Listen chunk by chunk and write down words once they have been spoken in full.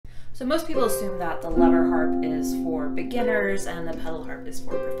So most people assume that the lever harp is for beginners and the pedal harp is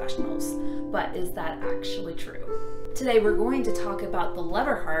for professionals, but is that actually true? Today we're going to talk about the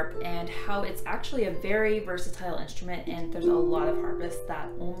lever harp and how it's actually a very versatile instrument, and there's a lot of harpists that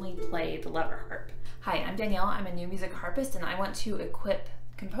only play the lever harp. Hi, I'm Danielle. I'm a new music harpist, and I want to equip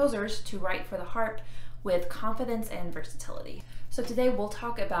composers to write for the harp with confidence and versatility. So today we'll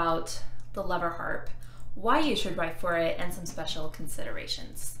talk about the lever harp, why you should write for it, and some special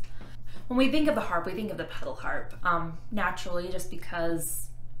considerations. When we think of the harp, we think of the pedal harp, naturally, just because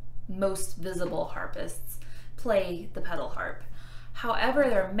most visible harpists play the pedal harp. However,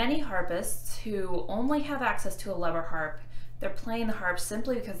 there are many harpists who only have access to a lever harp. They're playing the harp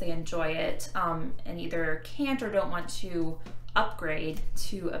simply because they enjoy it and either can't or don't want to upgrade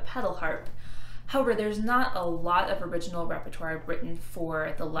to a pedal harp. However, there's not a lot of original repertoire written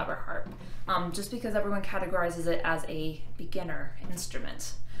for the lever harp, just because everyone categorizes it as a beginner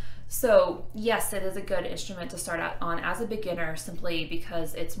instrument. So yes, it is a good instrument to start out on as a beginner simply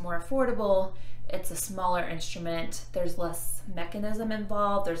because it's more affordable, it's a smaller instrument, there's less mechanism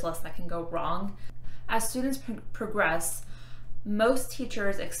involved, there's less that can go wrong. As students progress, most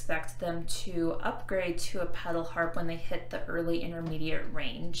teachers expect them to upgrade to a pedal harp when they hit the early intermediate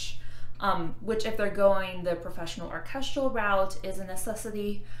range, which if they're going the professional orchestral route is a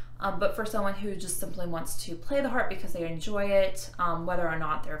necessity. But for someone who just simply wants to play the harp because they enjoy it, whether or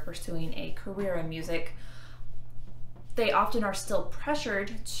not they're pursuing a career in music, they often are still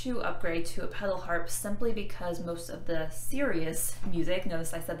pressured to upgrade to a pedal harp simply because most of the serious music,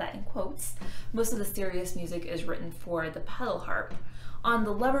 notice I said that in quotes, most of the serious music is written for the pedal harp. On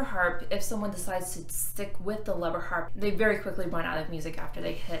the lever harp, if someone decides to stick with the lever harp, they very quickly run out of music after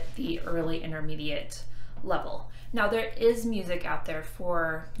they hit the early intermediate level. Now there is music out there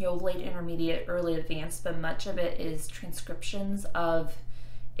for late intermediate, early advanced, but much of it is transcriptions of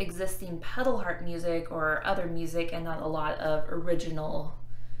existing pedal harp music or other music, and not a lot of original,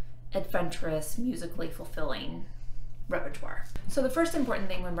 adventurous, musically fulfilling repertoire. So the first important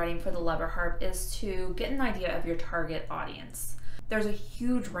thing when writing for the lever harp is to get an idea of your target audience. There's a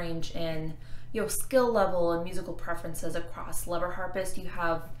huge range in skill level and musical preferences across lever harpists. You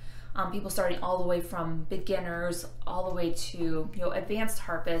have people starting all the way from beginners all the way to advanced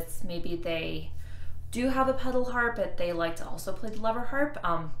harpists. Maybe they do have a pedal harp, but they like to also play the lever harp.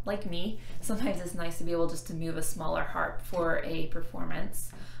 Like me, sometimes it's nice to be able just to move a smaller harp for a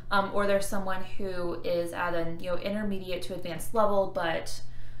performance. Or there's someone who is at an intermediate to advanced level, but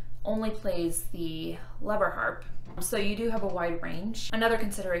only plays the lever harp. So you do have a wide range. Another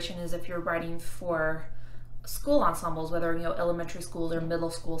consideration is if you're writing for school ensembles, whether elementary schools or middle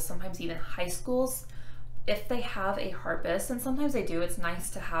schools, sometimes even high schools, if they have a harpist, and sometimes they do, it's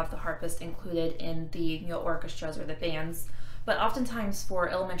nice to have the harpist included in the orchestras or the bands, but oftentimes for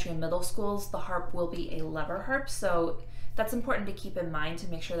elementary and middle schools, the harp will be a lever harp, so that's important to keep in mind to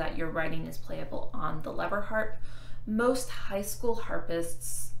make sure that your writing is playable on the lever harp. Most high school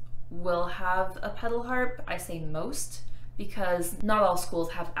harpists will have a pedal harp. I say most because not all schools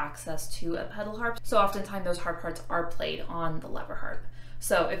have access to a pedal harp, so oftentimes those harp parts are played on the lever harp.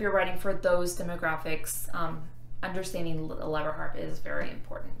 So if you're writing for those demographics, understanding the lever harp is very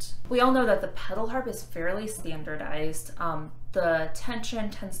important. We all know that the pedal harp is fairly standardized. The tension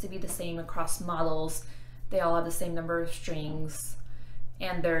tends to be the same across models. They all have the same number of strings,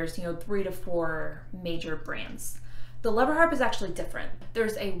 and there's 3 to 4 major brands. The lever harp is actually different.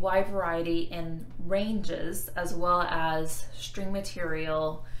 There's a wide variety in ranges as well as string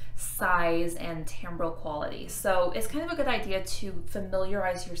material, size, and timbral quality. So it's kind of a good idea to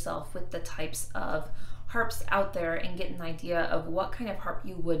familiarize yourself with the types of harps out there and get an idea of what kind of harp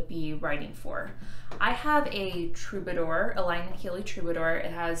you would be writing for. I have a troubadour, a Line and Healy troubadour.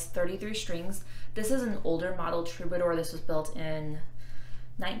 It has 33 strings. This is an older model troubadour. This was built in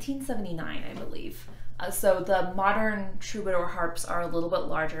 1979, I believe. So the modern troubadour harps are a little bit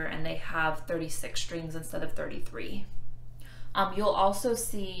larger and they have 36 strings instead of 33. You'll also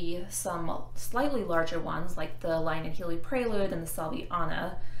see some slightly larger ones like the Line and Healy Prelude and the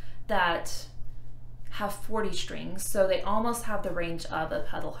Salviana that have 40 strings, so they almost have the range of a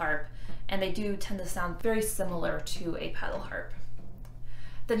pedal harp, and they do tend to sound very similar to a pedal harp.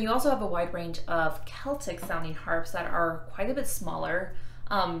 Then you also have a wide range of Celtic sounding harps that are quite a bit smaller.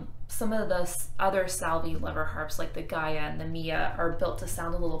 Some of the other Salvi lever harps like the Gaia and the Mia are built to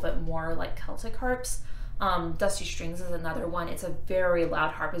sound a little bit more like Celtic harps. Dusty Strings is another one. It's a very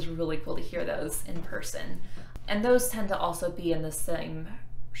loud harp. It's really cool to hear those in person. And those tend to also be in the same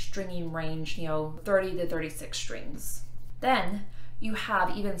stringing range, 30 to 36 strings. Then you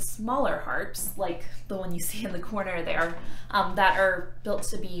have even smaller harps, like the one you see in the corner there, that are built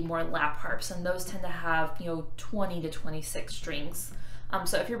to be more lap harps, and those tend to have 20 to 26 strings.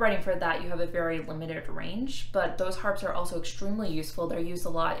 So if you're writing for that, you have a very limited range, but those harps are also extremely useful. They're used a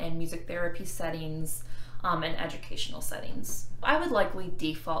lot in music therapy settings and educational settings. I would likely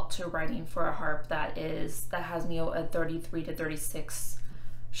default to writing for a harp that has a 33 to 36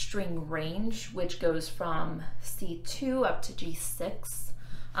 string range, which goes from C2 up to G6,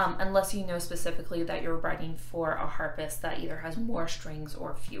 unless you know specifically that you're writing for a harpist that either has more strings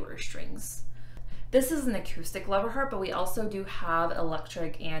or fewer strings. This is an acoustic lever harp, but we also do have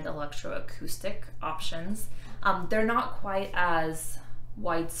electric and electroacoustic options. They're not quite as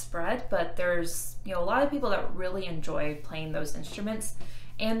widespread, but there's a lot of people that really enjoy playing those instruments,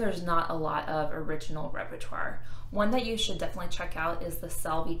 and there's not a lot of original repertoire. One that you should definitely check out is the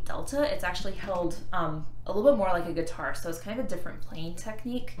Salvi Delta. It's actually held a little bit more like a guitar, so it's kind of a different playing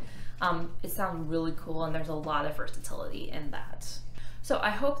technique. It sounds really cool, and there's a lot of versatility in that. So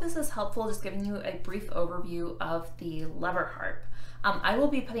I hope this is helpful, just giving you a brief overview of the lever harp. I will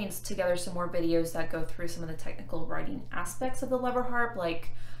be putting together some more videos that go through some of the technical writing aspects of the lever harp,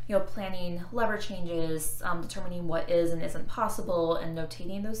 like planning lever changes, determining what is and isn't possible, and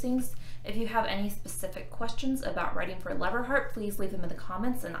notating those things. If you have any specific questions about writing for lever harp, please leave them in the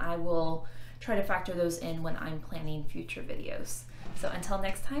comments, and I will try to factor those in when I'm planning future videos. So until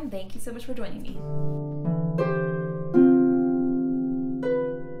next time, thank you so much for joining me.